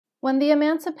When the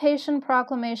Emancipation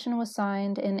Proclamation was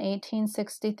signed in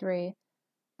 1863,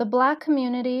 the Black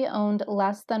community owned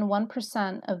less than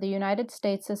 1% of the United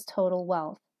States' total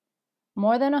wealth.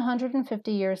 More than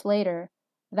 150 years later,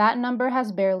 that number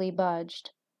has barely budged.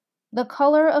 The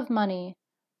Color of Money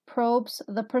probes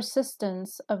the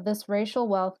persistence of this racial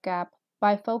wealth gap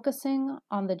by focusing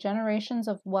on the generations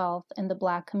of wealth in the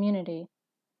Black community,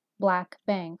 Black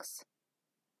banks.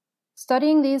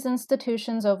 Studying these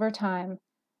institutions over time,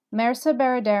 Mehrsa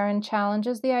Baradaran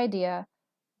challenges the idea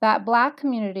that Black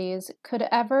communities could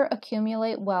ever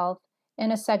accumulate wealth in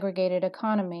a segregated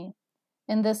economy.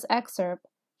 In this excerpt,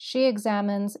 she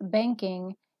examines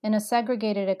banking in a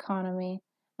segregated economy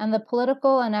and the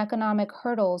political and economic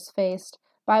hurdles faced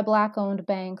by Black-owned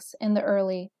banks in the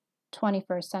early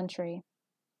 21st century.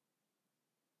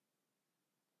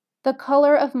 The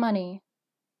Color of Money,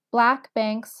 Black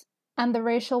Banks and the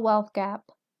Racial Wealth Gap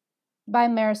by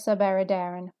Mehrsa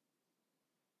Baradaran.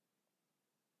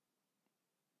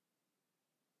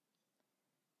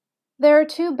 There are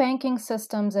two banking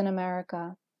systems in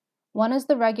America. One is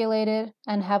the regulated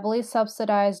and heavily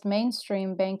subsidized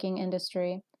mainstream banking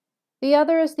industry. The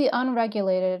other is the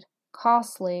unregulated,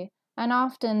 costly, and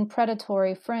often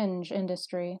predatory fringe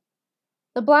industry.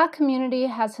 The Black community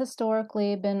has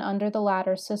historically been under the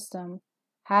latter system,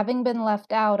 having been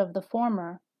left out of the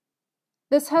former.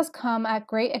 This has come at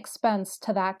great expense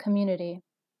to that community.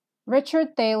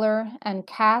 Richard Thaler and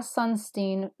Cass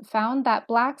Sunstein found that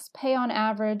Blacks pay on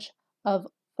average of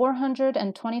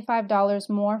 $425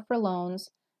 more for loans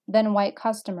than white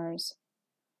customers.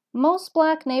 Most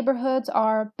Black neighborhoods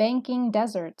are banking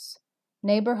deserts,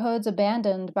 neighborhoods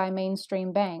abandoned by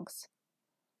mainstream banks.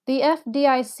 The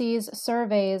FDIC's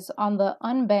surveys on the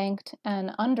unbanked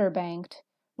and underbanked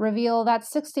reveal that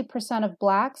 60% of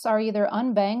Blacks are either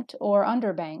unbanked or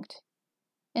underbanked.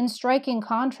 In striking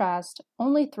contrast,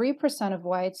 only 3% of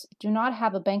whites do not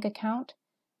have a bank account,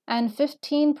 and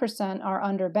 15% are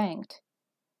underbanked.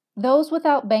 Those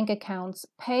without bank accounts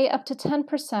pay up to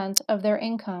 10% of their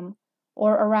income,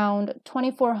 or around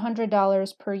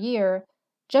 $2,400 per year,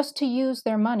 just to use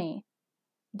their money.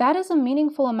 That is a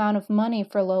meaningful amount of money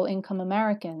for low-income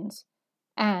Americans,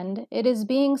 and it is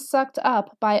being sucked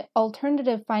up by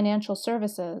alternative financial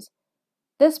services.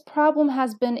 This problem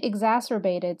has been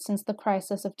exacerbated since the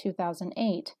crisis of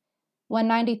 2008, when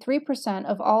 93%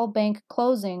 of all bank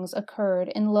closings occurred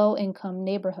in low-income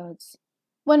neighborhoods.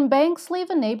 When banks leave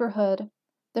a neighborhood,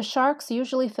 the sharks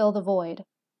usually fill the void.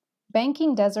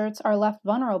 Banking deserts are left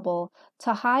vulnerable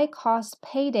to high-cost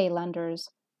payday lenders,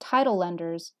 title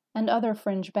lenders, and other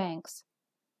fringe banks.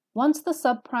 Once the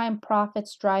subprime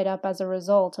profits dried up as a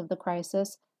result of the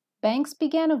crisis, banks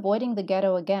began avoiding the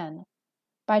ghetto again.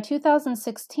 By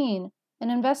 2016, an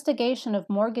investigation of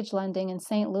mortgage lending in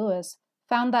St. Louis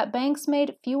found that banks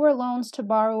made fewer loans to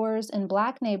borrowers in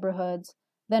Black neighborhoods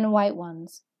than white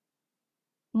ones.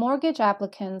 Mortgage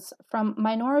applicants from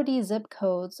minority zip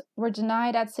codes were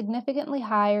denied at significantly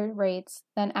higher rates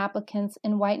than applicants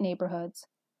in white neighborhoods.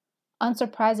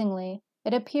 Unsurprisingly,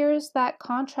 it appears that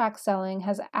contract selling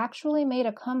has actually made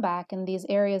a comeback in these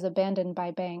areas abandoned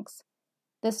by banks.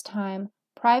 This time,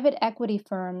 private equity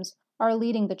firms are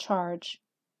leading the charge.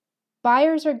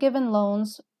 Buyers are given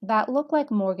loans that look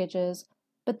like mortgages,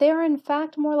 but they are in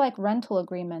fact more like rental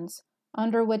agreements,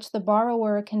 under which the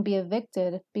borrower can be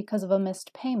evicted because of a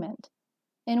missed payment.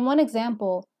 In one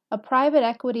example, a private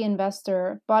equity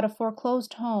investor bought a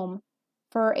foreclosed home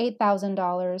for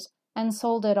 $8,000 and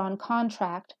sold it on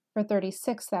contract for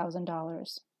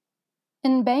 $36,000.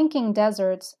 In banking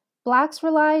deserts, Blacks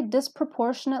rely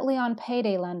disproportionately on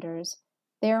payday lenders.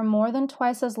 They are more than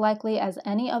twice as likely as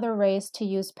any other race to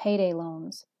use payday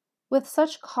loans. With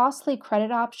such costly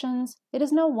credit options, it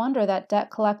is no wonder that debt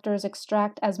collectors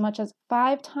extract as much as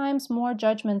 5 times more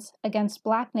judgments against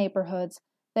Black neighborhoods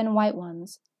than white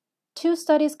ones. 2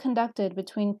 studies conducted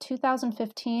between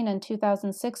 2015 and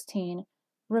 2016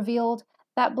 revealed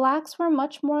that Blacks were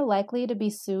much more likely to be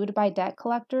sued by debt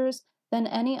collectors than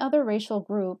any other racial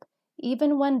group,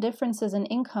 even when differences in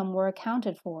income were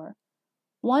accounted for.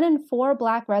 1 in 4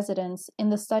 Black residents in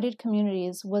the studied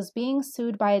communities was being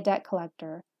sued by a debt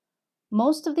collector.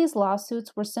 Most of these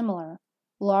lawsuits were similar,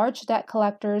 large debt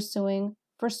collectors suing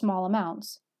for small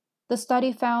amounts. The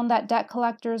study found that debt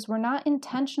collectors were not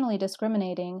intentionally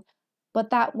discriminating, but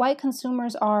that white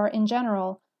consumers are, in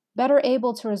general, better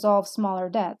able to resolve smaller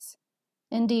debts.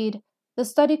 Indeed, the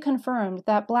study confirmed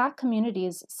that Black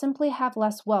communities simply have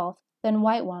less wealth than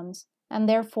white ones, and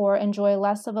therefore enjoy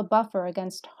less of a buffer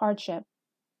against hardship.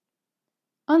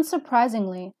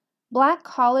 Unsurprisingly, Black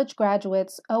college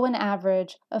graduates owe an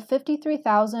average of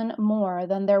 $53,000 more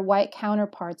than their white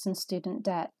counterparts in student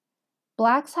debt.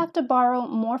 Blacks have to borrow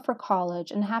more for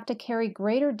college and have to carry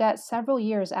greater debt several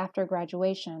years after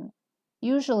graduation,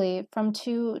 usually from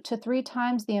 2 to 3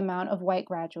 times the amount of white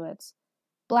graduates.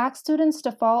 Black students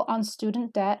default on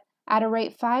student debt at a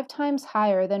rate 5 times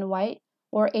higher than white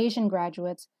or Asian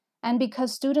graduates, and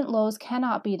because student loans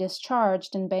cannot be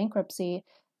discharged in bankruptcy,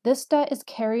 this debt is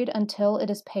carried until it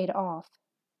is paid off.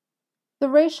 The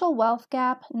racial wealth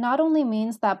gap not only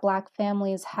means that Black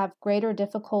families have greater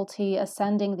difficulty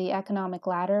ascending the economic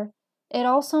ladder, it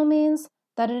also means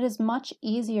that it is much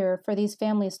easier for these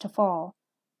families to fall.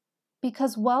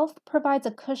 Because wealth provides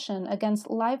a cushion against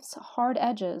life's hard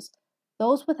edges,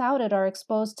 those without it are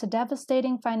exposed to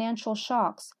devastating financial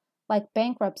shocks like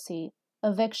bankruptcy,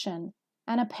 eviction,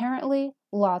 and apparently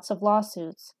lots of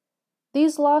lawsuits.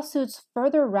 These lawsuits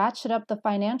further ratchet up the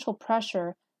financial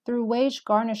pressure through wage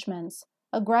garnishments,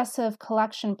 aggressive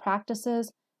collection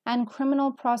practices, and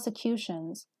criminal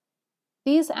prosecutions.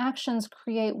 These actions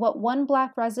create what one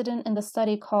Black resident in the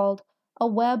study called a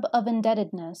web of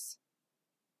indebtedness.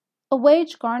 A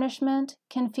wage garnishment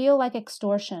can feel like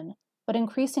extortion, but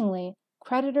increasingly,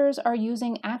 creditors are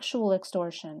using actual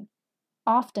extortion.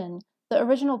 Often, the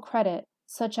original credit,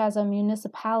 such as a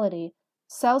municipality,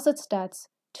 sells its debts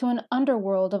to an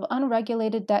underworld of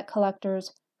unregulated debt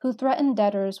collectors who threaten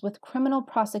debtors with criminal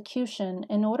prosecution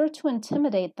in order to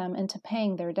intimidate them into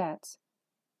paying their debts.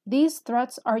 These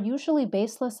threats are usually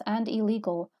baseless and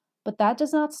illegal, but that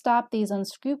does not stop these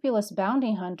unscrupulous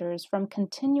bounty hunters from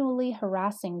continually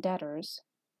harassing debtors.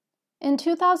 In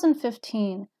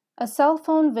 2015, a cell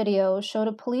phone video showed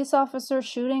a police officer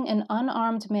shooting an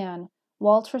unarmed man,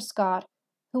 Walter Scott,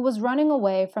 who was running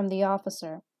away from the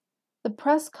officer. The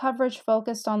press coverage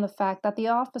focused on the fact that the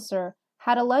officer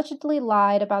had allegedly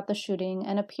lied about the shooting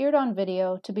and appeared on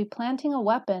video to be planting a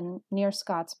weapon near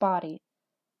Scott's body.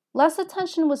 Less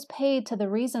attention was paid to the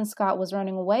reason Scott was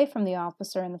running away from the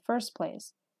officer in the first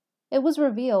place. It was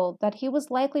revealed that he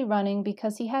was likely running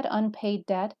because he had unpaid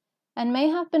debt and may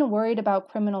have been worried about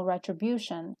criminal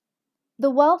retribution.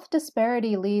 The wealth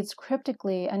disparity leads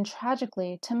cryptically and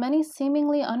tragically to many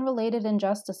seemingly unrelated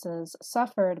injustices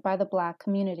suffered by the Black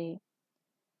community.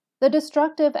 The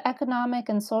destructive economic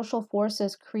and social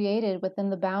forces created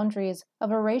within the boundaries of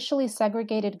a racially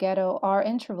segregated ghetto are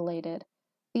interrelated.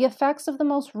 The effects of the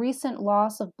most recent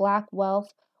loss of Black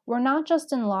wealth were not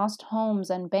just in lost homes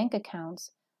and bank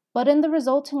accounts, but in the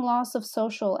resulting loss of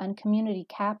social and community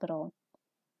capital.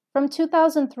 From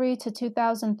 2003 to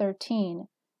 2013,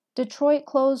 Detroit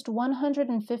closed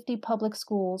 150 public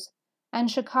schools, and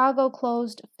Chicago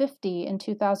closed 50 in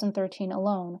 2013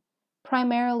 alone,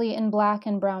 primarily in Black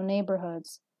and brown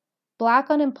neighborhoods. Black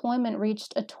unemployment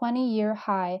reached a 20-year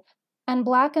high, and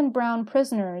Black and brown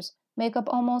prisoners make up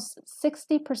almost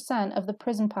 60% of the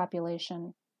prison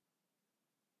population.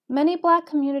 Many Black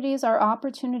communities are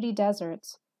opportunity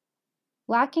deserts,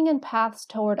 lacking in paths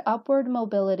toward upward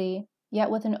mobility, yet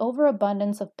with an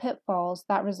overabundance of pitfalls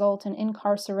that result in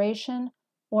incarceration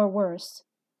or worse.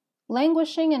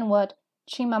 Languishing in what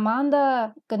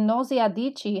Chimamanda Ngozi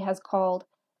Adichie has called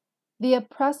the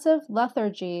oppressive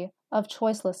lethargy of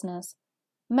choicelessness,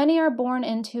 many are born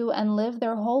into and live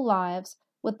their whole lives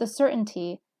with the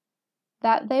certainty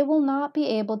that they will not be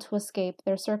able to escape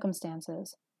their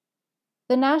circumstances.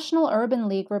 The National Urban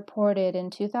League reported in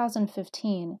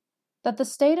 2015 that the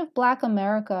state of Black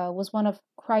America was one of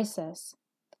crisis.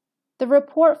 The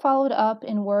report followed up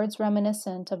in words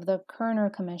reminiscent of the Kerner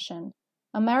Commission.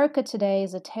 America today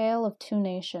is a tale of two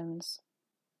nations.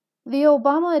 The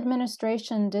Obama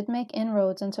administration did make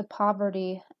inroads into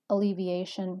poverty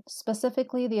alleviation.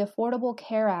 Specifically, the Affordable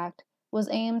Care Act was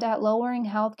aimed at lowering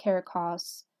health care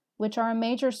costs, which are a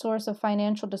major source of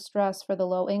financial distress for the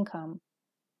low income.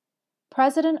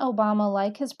 President Obama,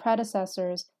 like his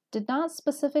predecessors, did not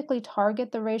specifically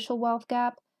target the racial wealth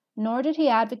gap, nor did he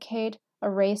advocate a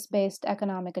race-based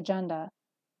economic agenda.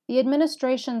 The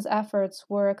administration's efforts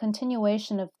were a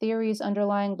continuation of theories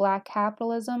underlying Black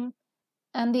capitalism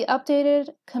and the updated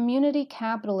community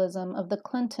capitalism of the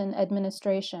Clinton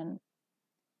administration.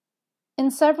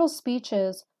 In several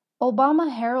speeches,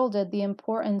 Obama heralded the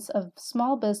importance of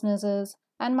small businesses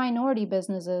and minority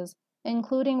businesses,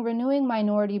 including renewing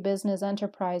Minority Business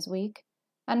Enterprise Week,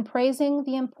 and praising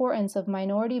the importance of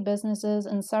minority businesses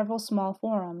in several small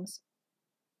forums.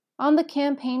 On the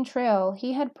campaign trail,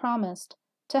 he had promised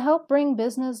to help bring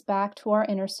business back to our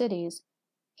inner cities.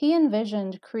 He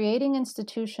envisioned creating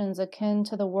institutions akin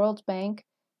to the World Bank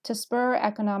to spur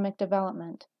economic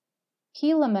development.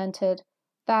 He lamented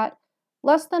that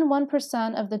less than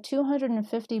 1% of the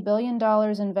 $250 billion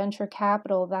in venture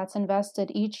capital that's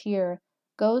invested each year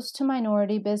goes to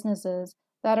minority businesses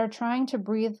that are trying to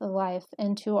breathe life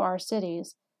into our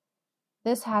cities.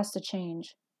 This has to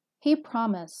change. He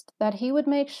promised that he would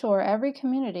make sure every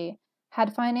community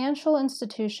had financial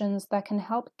institutions that can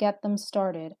help get them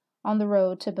started on the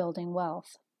road to building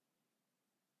wealth.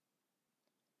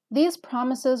 These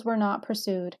promises were not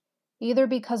pursued, either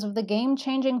because of the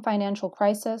game-changing financial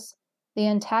crisis, the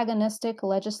antagonistic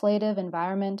legislative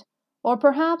environment, or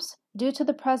perhaps due to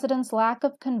the president's lack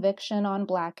of conviction on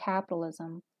black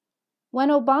capitalism. When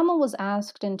Obama was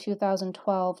asked in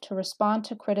 2012 to respond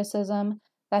to criticism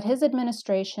that his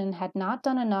administration had not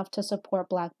done enough to support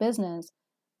black business,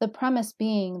 the premise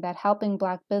being that helping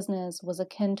black business was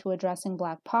akin to addressing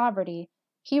black poverty,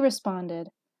 he responded,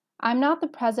 "I'm not the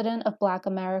president of Black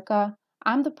America,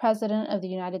 I'm the president of the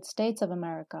United States of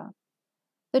America."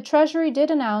 The Treasury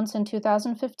did announce in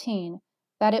 2015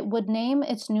 that it would name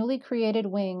its newly created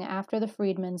wing after the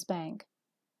Freedmen's Bank.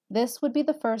 This would be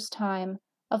the first time,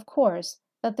 of course,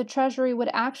 that the Treasury would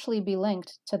actually be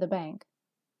linked to the bank.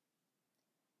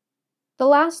 The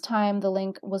last time the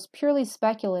link was purely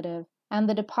speculative, and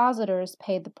the depositors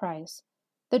paid the price.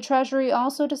 The Treasury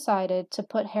also decided to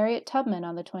put Harriet Tubman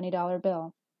on the $20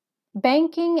 bill.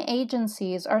 Banking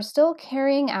agencies are still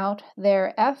carrying out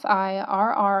their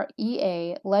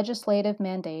FIRREA legislative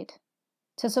mandate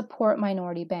to support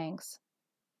minority banks.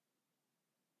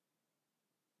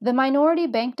 The Minority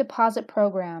Bank Deposit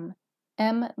Program,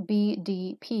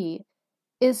 MBDP,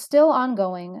 is still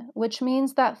ongoing, which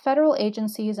means that federal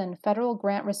agencies and federal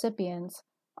grant recipients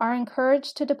are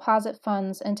encouraged to deposit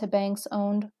funds into banks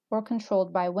owned or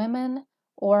controlled by women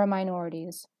or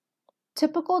minorities.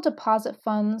 Typical deposit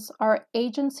funds are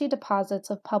agency deposits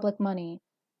of public money,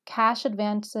 cash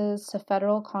advances to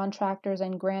federal contractors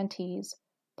and grantees,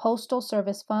 postal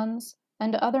service funds,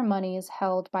 and other monies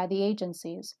held by the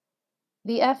agencies.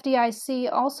 The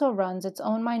FDIC also runs its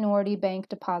own minority bank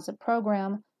deposit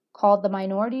program called the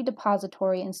Minority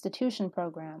Depository Institution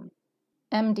Program,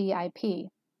 MDIP.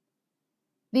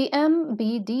 The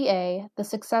MBDA, the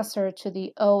successor to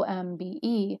the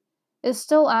OMBE, is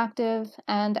still active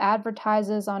and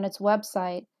advertises on its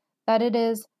website that it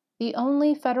is the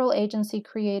only federal agency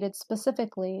created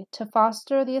specifically to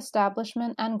foster the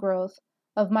establishment and growth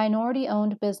of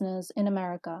minority-owned business in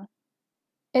America.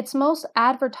 Its most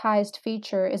advertised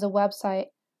feature is a website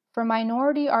for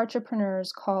minority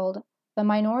entrepreneurs called the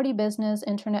Minority Business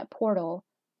Internet Portal,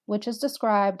 which is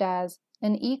described as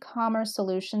an e-commerce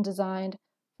solution designed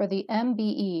for the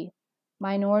MBE,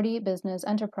 Minority Business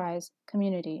Enterprise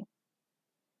community.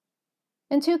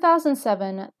 In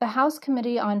 2007, the House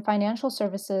Committee on Financial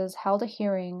Services held a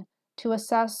hearing to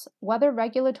assess whether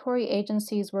regulatory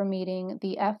agencies were meeting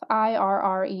the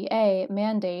FIRREA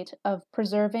mandate of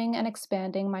preserving and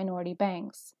expanding minority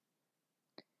banks.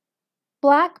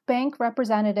 Black bank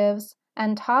representatives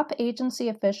and top agency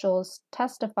officials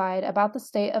testified about the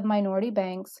state of minority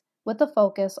banks with a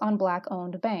focus on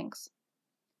Black-owned banks.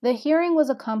 The hearing was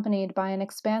accompanied by an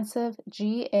expansive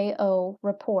GAO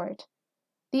report.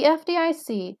 The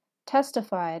FDIC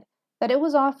testified that it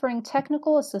was offering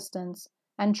technical assistance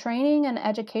and training and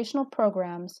educational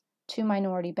programs to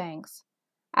minority banks.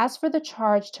 As for the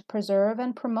charge to preserve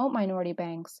and promote minority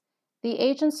banks, the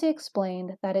agency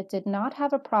explained that it did not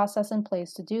have a process in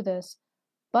place to do this,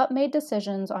 but made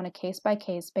decisions on a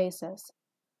case-by-case basis.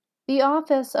 The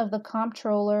Office of the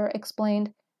Comptroller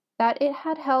explained that it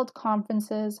had held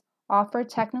conferences, offered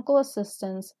technical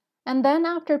assistance, and then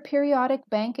after periodic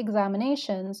bank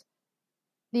examinations,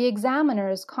 the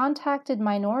examiners contacted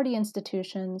minority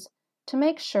institutions to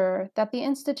make sure that the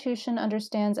institution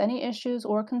understands any issues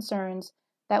or concerns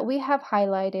that we have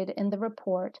highlighted in the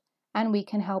report and we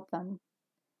can help them.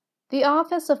 The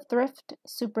Office of Thrift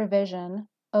Supervision,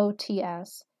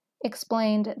 OTS,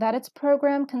 explained that its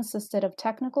program consisted of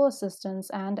technical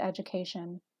assistance and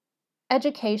education.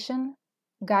 Education,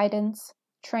 guidance,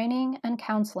 training, and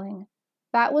counseling.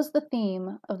 That was the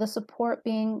theme of the support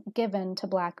being given to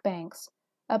Black banks.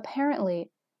 Apparently,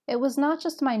 it was not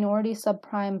just minority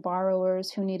subprime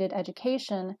borrowers who needed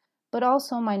education, but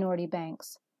also minority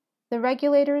banks. The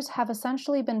regulators have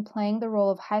essentially been playing the role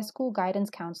of high school guidance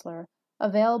counselor,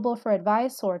 available for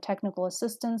advice or technical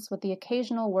assistance with the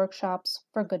occasional workshops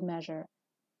for good measure.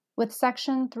 With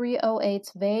Section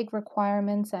 308's vague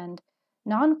requirements and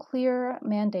non-clear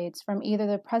mandates from either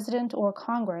the President or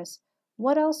Congress,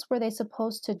 what else were they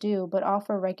supposed to do but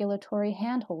offer regulatory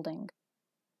hand-holding?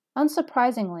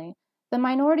 Unsurprisingly, the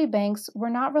minority banks were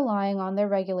not relying on their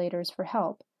regulators for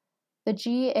help. The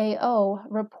GAO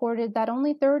reported that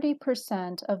only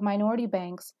 30% of minority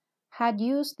banks had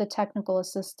used the technical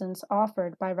assistance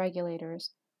offered by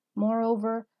regulators.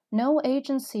 Moreover, no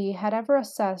agency had ever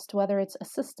assessed whether its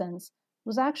assistance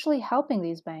was actually helping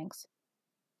these banks.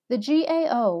 The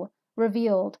GAO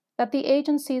revealed that the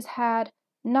agencies had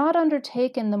not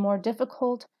undertaken the more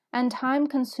difficult and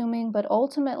time-consuming but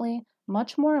ultimately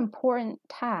much more important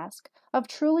task of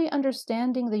truly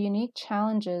understanding the unique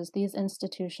challenges these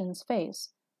institutions face,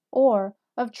 or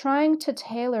of trying to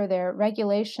tailor their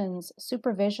regulations,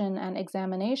 supervision, and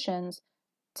examinations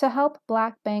to help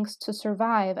Black banks to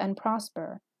survive and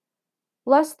prosper.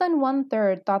 Less than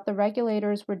one-third thought the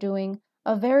regulators were doing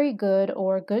a very good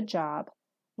or good job.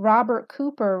 Robert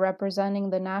Cooper, representing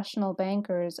the National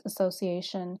Bankers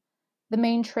Association, the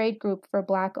main trade group for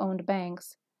Black-owned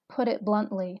banks, put it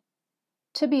bluntly.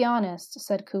 "To be honest,"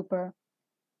 said Cooper,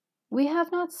 "we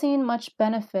have not seen much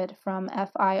benefit from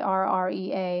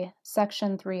FIRREA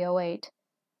Section 308.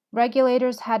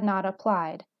 Regulators had not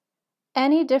applied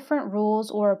any different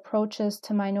rules or approaches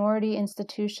to minority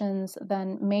institutions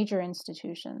than major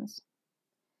institutions.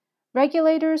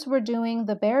 Regulators were doing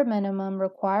the bare minimum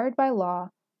required by law,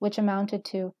 which amounted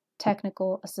to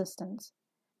technical assistance,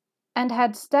 and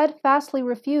had steadfastly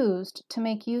refused to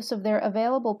make use of their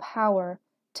available power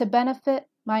to benefit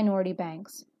minority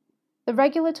banks. The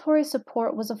regulatory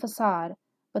support was a facade,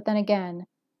 but then again,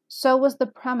 so was the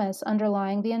premise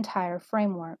underlying the entire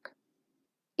framework."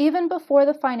 Even before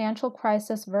the financial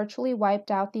crisis virtually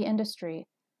wiped out the industry,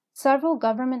 several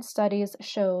government studies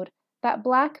showed that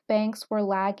Black banks were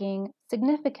lagging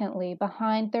significantly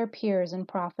behind their peers in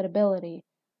profitability.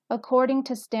 According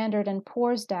to Standard &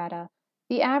 Poor's data,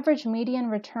 the average median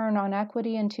return on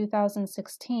equity in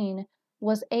 2016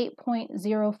 was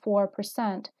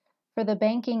 8.04% for the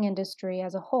banking industry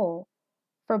as a whole.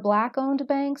 For Black-owned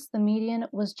banks, the median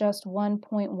was just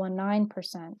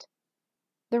 1.19%.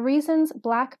 The reasons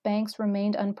Black banks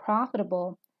remained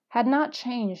unprofitable had not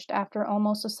changed after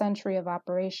almost a century of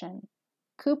operation.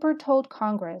 Cooper told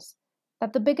Congress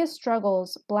that the biggest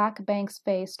struggles Black banks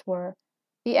faced were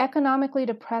the economically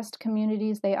depressed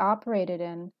communities they operated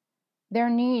in, their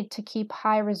need to keep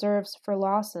high reserves for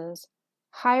losses,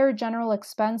 higher general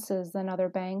expenses than other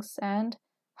banks, and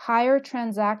higher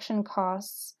transaction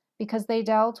costs because they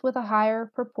dealt with a higher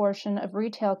proportion of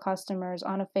retail customers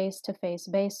on a face-to-face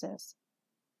basis.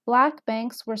 Black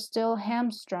banks were still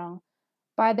hamstrung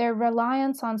by their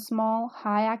reliance on small,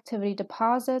 high-activity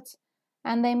deposits,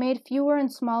 and they made fewer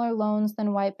and smaller loans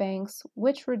than white banks,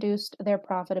 which reduced their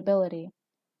profitability.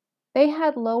 They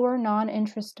had lower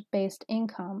non-interest-based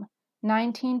income,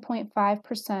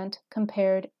 19.5%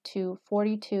 compared to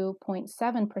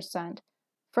 42.7%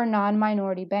 for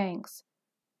non-minority banks,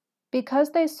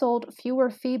 because they sold fewer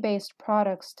fee-based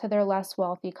products to their less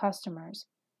wealthy customers.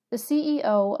 The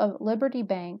CEO of Liberty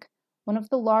Bank, one of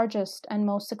the largest and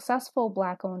most successful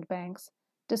Black-owned banks,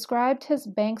 described his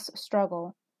bank's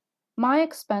struggle. "My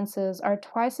expenses are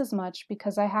twice as much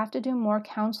because I have to do more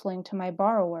counseling to my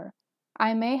borrower.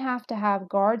 I may have to have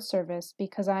guard service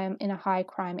because I am in a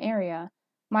high-crime area.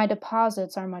 My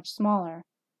deposits are much smaller."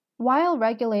 While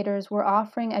regulators were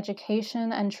offering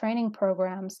education and training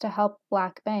programs to help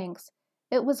Black banks,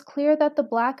 it was clear that the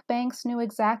Black banks knew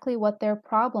exactly what their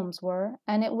problems were,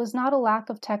 and it was not a lack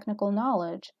of technical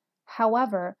knowledge.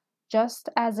 However, just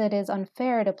as it is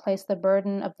unfair to place the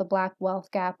burden of the Black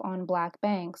wealth gap on Black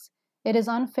banks, it is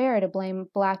unfair to blame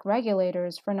Black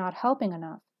regulators for not helping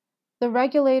enough. The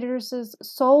regulators'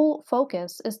 sole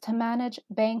focus is to manage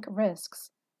bank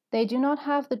risks. They do not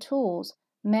have the tools,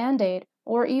 mandate,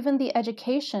 or even the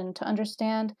education to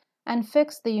understand and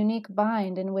fix the unique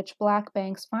bind in which Black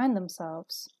banks find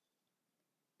themselves.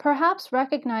 Perhaps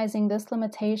recognizing this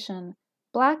limitation,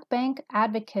 Black bank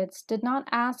advocates did not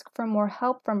ask for more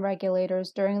help from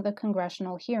regulators during the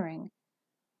congressional hearing.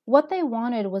 What they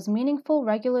wanted was meaningful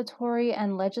regulatory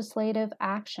and legislative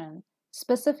action.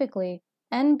 Specifically,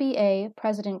 NBA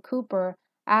President Cooper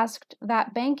asked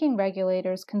that banking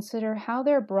regulators consider how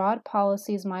their broad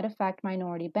policies might affect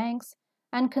minority banks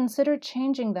and consider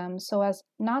changing them so as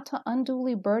not to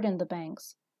unduly burden the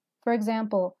banks. For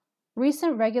example,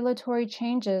 recent regulatory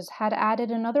changes had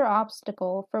added another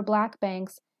obstacle for Black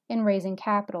banks in raising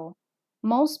capital.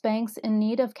 Most banks in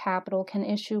need of capital can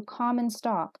issue common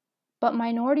stock, but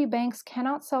minority banks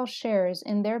cannot sell shares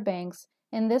in their banks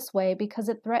in this way because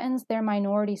it threatens their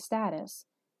minority status.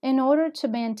 In order to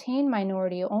maintain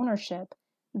minority ownership,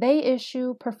 they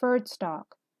issue preferred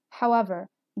stock. However,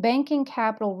 banking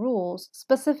capital rules,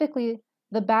 specifically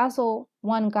the Basel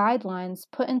I guidelines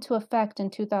put into effect in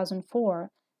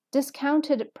 2004,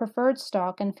 discounted preferred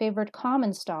stock and favored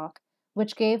common stock,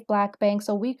 which gave Black banks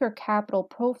a weaker capital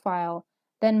profile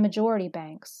than majority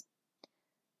banks.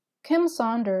 Kim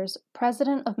Saunders,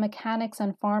 president of Mechanics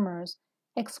and Farmers,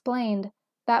 explained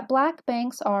that black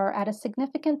banks are at a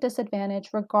significant disadvantage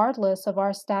regardless of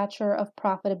our stature of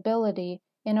profitability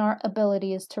in our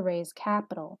abilities to raise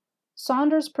capital.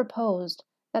 Saunders proposed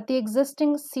that the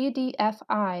existing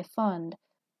CDFI fund,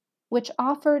 which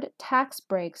offered tax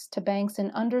breaks to banks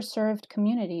in underserved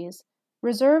communities,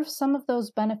 reserve some of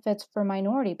those benefits for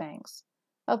minority banks.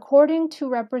 According to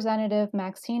Representative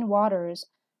Maxine Waters,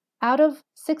 out of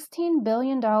 $16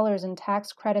 billion in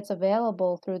tax credits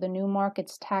available through the New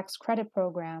Markets Tax Credit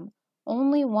Program,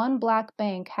 only one black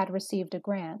bank had received a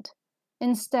grant.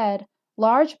 Instead,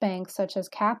 large banks such as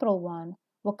Capital One,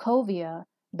 Wachovia,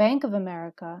 Bank of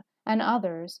America, and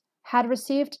others had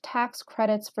received tax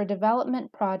credits for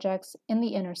development projects in the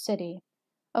inner city.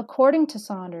 According to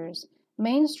Saunders,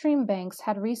 mainstream banks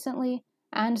had recently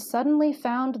and suddenly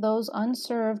found those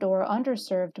unserved or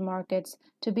underserved markets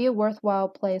to be a worthwhile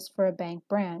place for a bank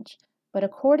branch, but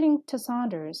according to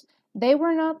Saunders, they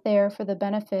were not there for the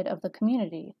benefit of the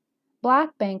community. Black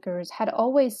bankers had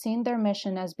always seen their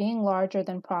mission as being larger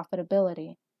than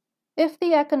profitability. If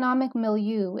the economic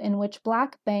milieu in which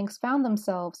black banks found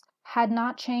themselves had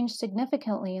not changed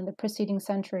significantly in the preceding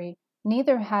century,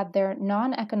 neither had their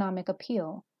non-economic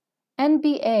appeal.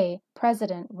 NBA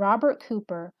President Robert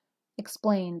Cooper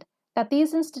explained that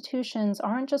these institutions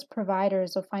aren't just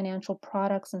providers of financial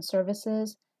products and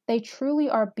services, they truly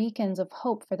are beacons of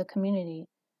hope for the community.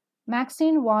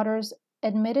 Maxine Waters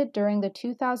admitted during the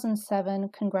 2007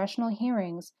 congressional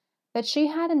hearings that she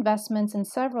had investments in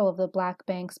several of the black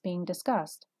banks being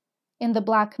discussed. In the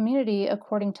black community,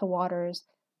 according to Waters,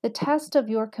 the test of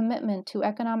your commitment to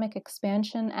economic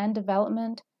expansion and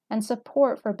development and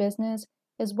support for business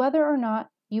is whether or not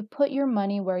you put your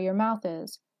money where your mouth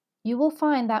is. You will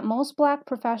find that most black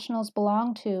professionals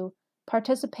belong to,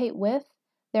 participate with,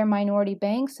 their minority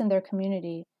banks in their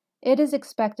community. It is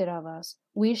expected of us.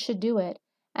 We should do it,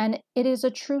 and it is a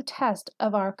true test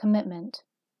of our commitment.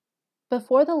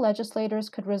 Before the legislators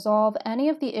could resolve any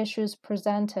of the issues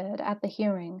presented at the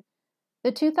hearing,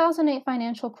 the 2008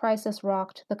 financial crisis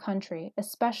rocked the country,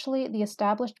 especially the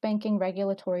established banking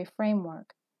regulatory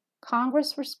framework.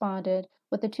 Congress responded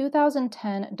with the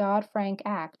 2010 Dodd-Frank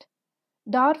Act.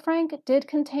 Dodd-Frank did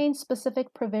contain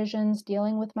specific provisions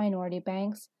dealing with minority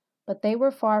banks, but they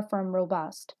were far from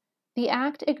robust. The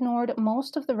act ignored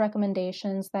most of the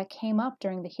recommendations that came up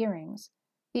during the hearings.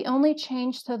 The only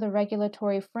change to the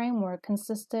regulatory framework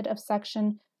consisted of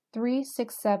Section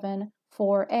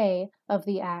 3674A of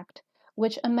the Act,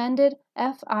 which amended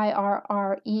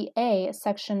FIRREA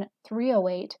Section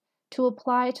 308 to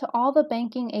apply to all the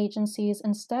banking agencies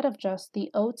instead of just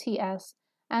the OTS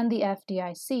and the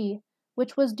FDIC,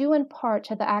 which was due in part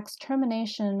to the Act's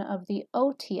termination of the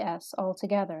OTS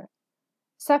altogether.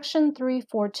 Section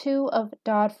 342 of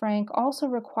Dodd-Frank also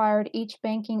required each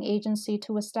banking agency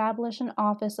to establish an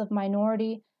Office of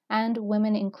Minority and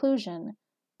Women Inclusion,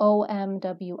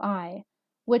 OMWI,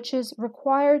 which is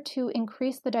required to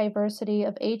increase the diversity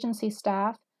of agency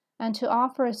staff and to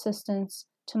offer assistance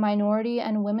to minority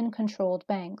and women-controlled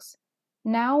banks.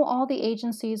 Now all the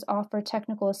agencies offer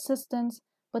technical assistance,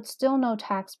 but still no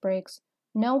tax breaks,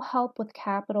 no help with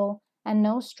capital, and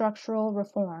no structural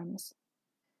reforms.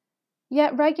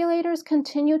 Yet regulators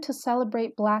continue to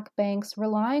celebrate black banks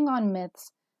relying on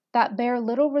myths that bear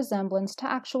little resemblance to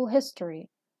actual history.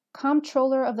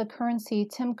 Comptroller of the Currency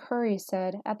Tim Curry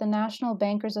said at the National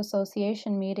Bankers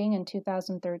Association meeting in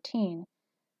 2013,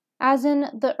 "As in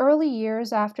the early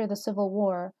years after the Civil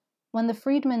War, when the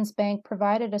Freedmen's Bank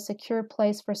provided a secure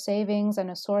place for savings and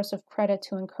a source of credit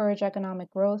to encourage economic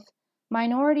growth,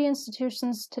 minority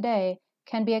institutions today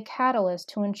can be a catalyst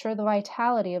to ensure the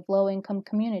vitality of low-income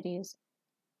communities."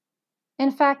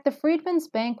 In fact, the Freedmen's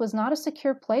Bank was not a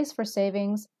secure place for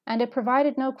savings, and it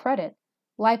provided no credit.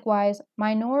 Likewise,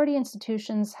 minority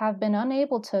institutions have been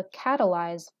unable to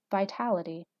catalyze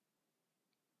vitality.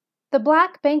 The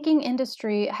black banking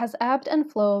industry has ebbed and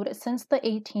flowed since the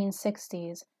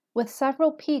 1860s, with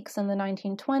several peaks in the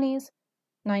 1920s,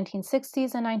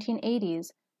 1960s, and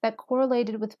 1980s that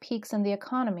correlated with peaks in the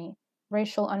economy,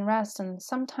 racial unrest, and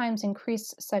sometimes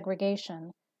increased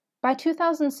segregation. By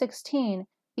 2016,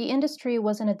 the industry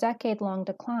was in a decade-long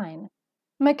decline.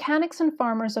 Mechanics and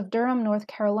Farmers of Durham, North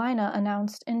Carolina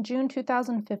announced in June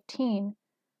 2015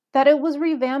 that it was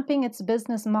revamping its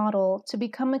business model to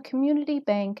become a community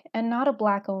bank and not a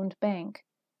black-owned bank.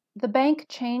 The bank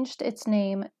changed its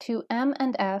name to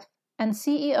M&F, and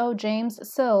CEO James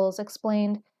Sills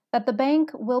explained that the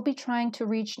bank will be trying to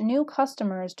reach new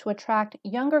customers to attract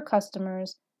younger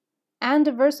customers and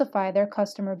diversify their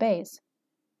customer base.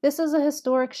 This is a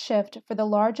historic shift for the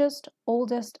largest,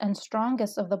 oldest, and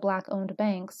strongest of the black-owned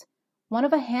banks, one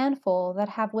of a handful that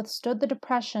have withstood the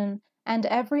Depression and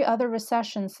every other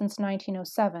recession since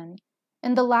 1907.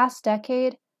 In the last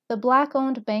decade, the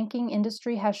Black-owned banking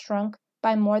industry has shrunk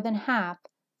by more than half,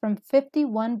 from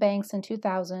 51 banks in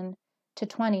 2000 to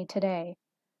 20 today.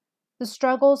 The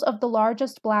struggles of the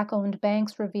largest Black-owned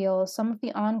banks reveal some of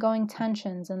the ongoing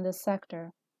tensions in this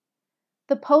sector.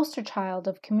 The poster child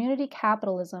of community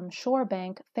capitalism, Shore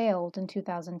Bank, failed in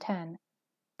 2010.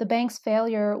 The bank's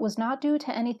failure was not due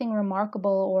to anything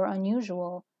remarkable or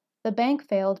unusual. The bank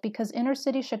failed because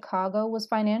inner-city Chicago was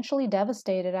financially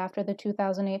devastated after the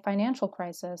 2008 financial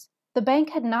crisis. The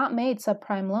bank had not made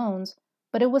subprime loans,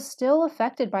 but it was still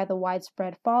affected by the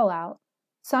widespread fallout.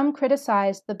 Some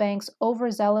criticized the bank's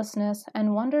overzealousness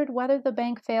and wondered whether the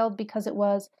bank failed because it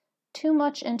was too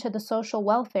much into the social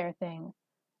welfare thing.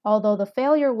 Although the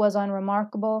failure was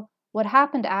unremarkable, what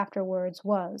happened afterwards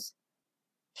was.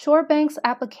 Shore Bank's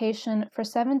application for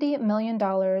 $70 million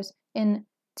in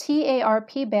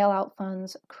TARP bailout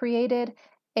funds created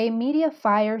a media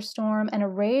firestorm and a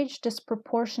rage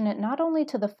disproportionate not only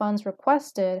to the funds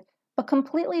requested, but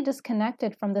completely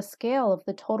disconnected from the scale of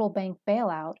the total bank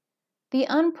bailout. The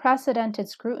unprecedented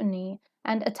scrutiny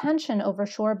and attention over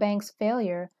Shore Bank's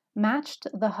failure matched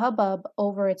the hubbub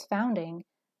over its founding.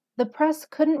 The press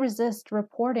couldn't resist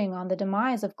reporting on the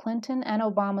demise of Clinton and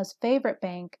Obama's favorite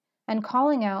bank and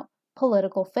calling out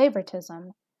political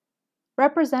favoritism.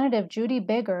 Representative Judy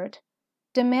Biggert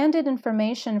demanded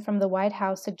information from the White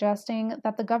House suggesting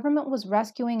that the government was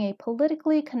rescuing a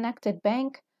politically connected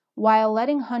bank while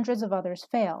letting hundreds of others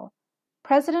fail.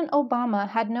 President Obama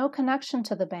had no connection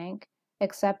to the bank,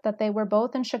 except that they were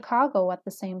both in Chicago at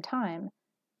the same time.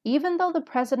 Even though the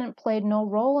president played no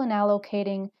role in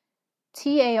allocating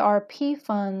TARP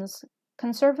funds,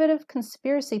 conservative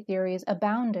conspiracy theories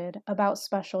abounded about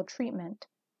special treatment.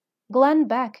 Glenn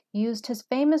Beck used his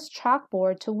famous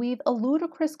chalkboard to weave a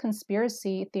ludicrous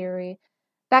conspiracy theory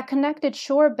that connected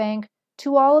Shore Bank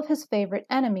to all of his favorite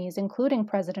enemies, including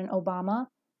President Obama,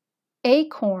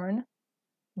 Acorn,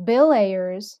 Bill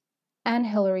Ayers, and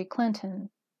Hillary Clinton.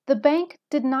 The bank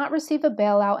did not receive a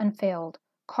bailout and failed,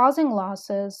 causing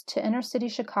losses to inner-city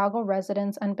Chicago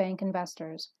residents and bank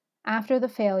investors. After the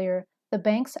failure, the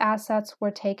bank's assets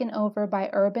were taken over by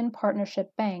Urban Partnership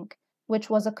Bank, which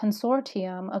was a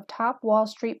consortium of top Wall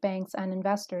Street banks and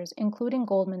investors, including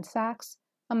Goldman Sachs,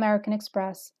 American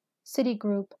Express,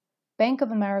 Citigroup, Bank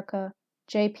of America,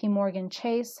 J.P. Morgan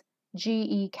Chase,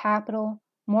 GE Capital,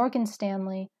 Morgan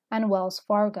Stanley, and Wells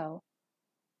Fargo.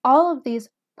 All of these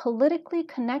politically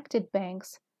connected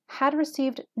banks had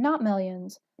received not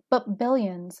millions, but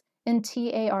billions in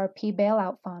TARP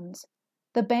bailout funds.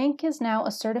 The bank is now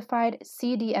a certified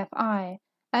CDFI,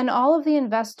 and all of the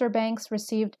investor banks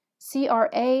received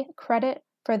CRA credit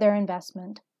for their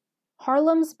investment.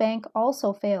 Harlem's bank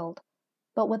also failed,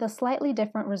 but with a slightly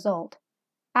different result.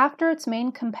 After its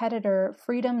main competitor,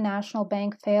 Freedom National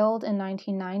Bank, failed in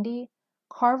 1990,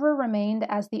 Carver remained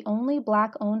as the only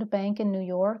Black-owned bank in New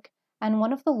York and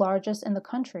one of the largest in the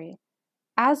country.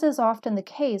 As is often the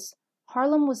case,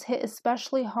 Harlem was hit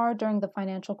especially hard during the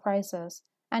financial crisis,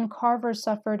 and Carver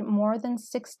suffered more than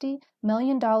 $60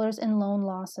 million in loan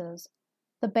losses.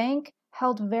 The bank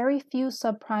held very few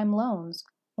subprime loans,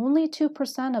 only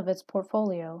 2% of its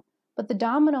portfolio, but the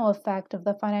domino effect of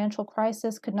the financial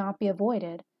crisis could not be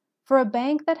avoided. For a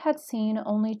bank that had seen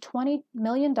only $20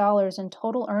 million in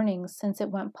total earnings since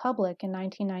it went public in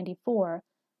 1994,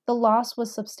 the loss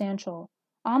was substantial.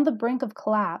 On the brink of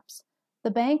collapse,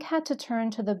 the bank had to turn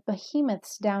to the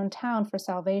behemoths downtown for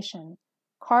salvation.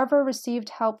 Carver received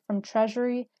help from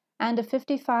Treasury and a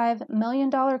 $55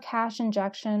 million cash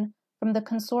injection from the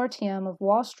consortium of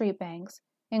Wall Street banks,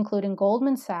 including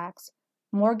Goldman Sachs,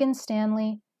 Morgan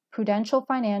Stanley, Prudential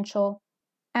Financial,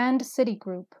 and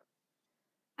Citigroup.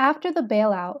 After the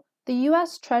bailout, the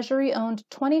U.S. Treasury owned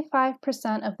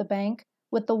 25% of the bank,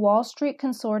 with the Wall Street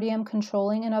consortium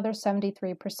controlling another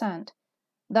 73%.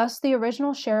 Thus, the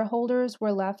original shareholders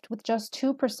were left with just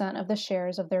 2% of the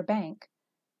shares of their bank.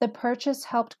 The purchase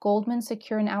helped Goldman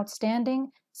secure an outstanding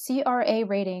CRA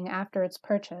rating after its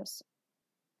purchase.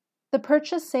 The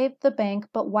purchase saved the bank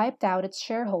but wiped out its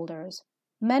shareholders,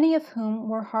 many of whom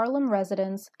were Harlem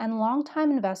residents and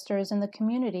longtime investors in the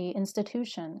community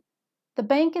institution. The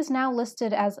bank is now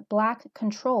listed as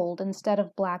Black-controlled instead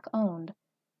of Black-owned.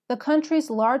 The country's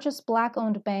largest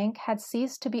Black-owned bank had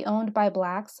ceased to be owned by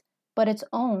Blacks, but it's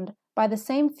owned by the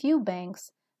same few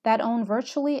banks that own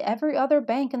virtually every other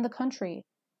bank in the country.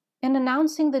 In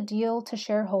announcing the deal to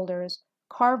shareholders,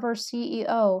 Carver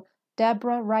CEO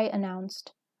Deborah Wright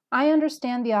announced, "I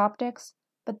understand the optics,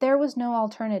 but there was no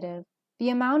alternative. The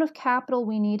amount of capital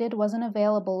we needed wasn't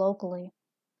available locally."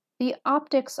 The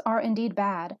optics are indeed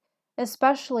bad,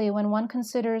 especially when one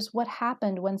considers what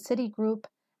happened when Citigroup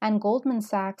and Goldman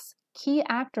Sachs, key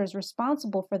actors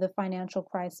responsible for the financial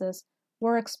crisis,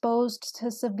 were exposed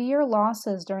to severe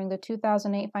losses during the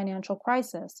 2008 financial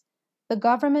crisis. The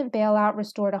government bailout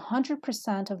restored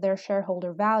 100% of their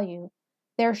shareholder value.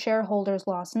 Their shareholders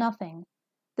lost nothing.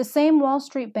 The same Wall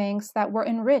Street banks that were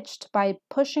enriched by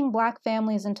pushing Black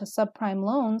families into subprime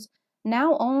loans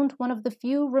now owned one of the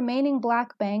few remaining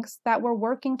Black banks that were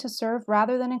working to serve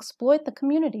rather than exploit the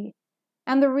community.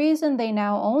 And the reason they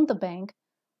now owned the bank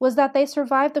was that they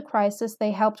survived the crisis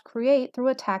they helped create through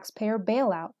a taxpayer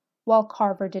bailout, while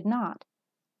Carver did not.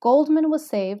 Goldman was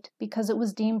saved because it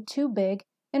was deemed too big,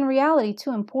 in reality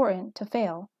too important, to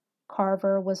fail.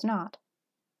 Carver was not.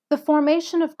 The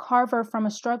formation of Carver from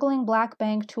a struggling Black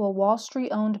bank to a Wall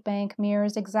Street-owned bank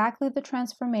mirrors exactly the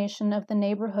transformation of the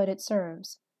neighborhood it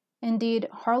serves. Indeed,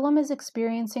 Harlem is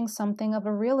experiencing something of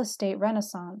a real estate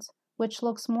renaissance, which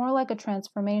looks more like a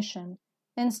transformation.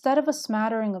 Instead of a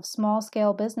smattering of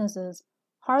small-scale businesses,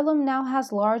 Harlem now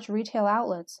has large retail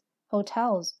outlets,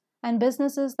 hotels, and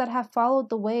businesses that have followed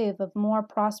the wave of more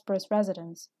prosperous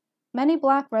residents. Many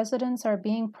Black residents are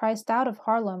being priced out of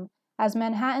Harlem as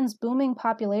Manhattan's booming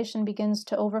population begins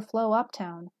to overflow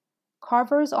uptown.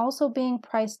 Carver is also being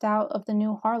priced out of the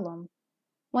new Harlem.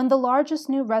 When the largest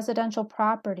new residential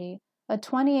property, a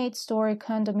 28-story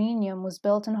condominium, was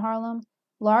built in Harlem,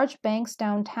 large banks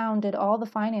downtown did all the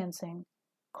financing.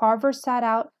 Carver sat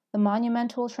out the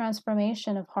monumental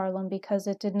transformation of Harlem because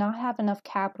it did not have enough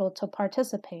capital to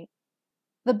participate.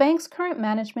 The bank's current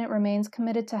management remains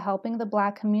committed to helping the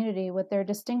Black community with their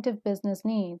distinctive business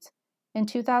needs. In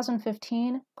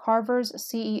 2015, Carver's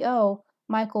CEO,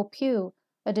 Michael Pugh,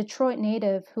 a Detroit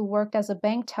native who worked as a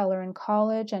bank teller in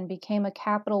college and became a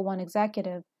Capital One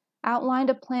executive, outlined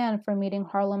a plan for meeting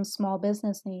Harlem's small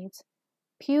business needs.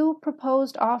 Pugh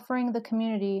proposed offering the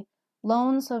community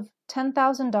loans of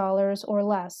 $10,000 or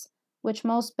less, which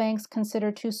most banks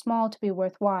consider too small to be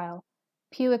worthwhile.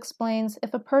 Pugh explains,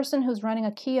 if a person who's running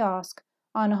a kiosk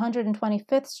on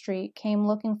 125th Street came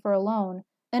looking for a loan,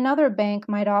 another bank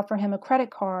might offer him a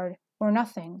credit card or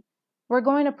nothing. We're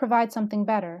going to provide something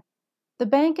better. The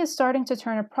bank is starting to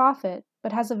turn a profit,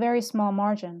 but has a very small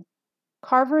margin.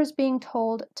 Carver is being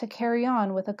told to carry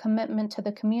on with a commitment to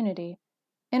the community.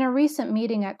 In a recent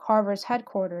meeting at Carver's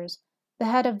headquarters, the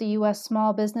head of the U.S.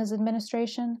 Small Business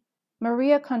Administration,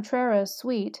 Maria Contreras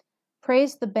Sweet,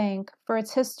 praised the bank for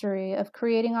its history of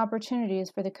creating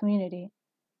opportunities for the community.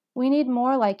 "We need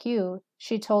more like you,"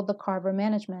 she told the Carver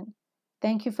management.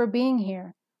 "Thank you for being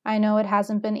here. I know it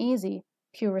hasn't been easy,"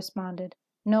 Pugh responded.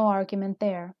 No argument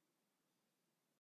there.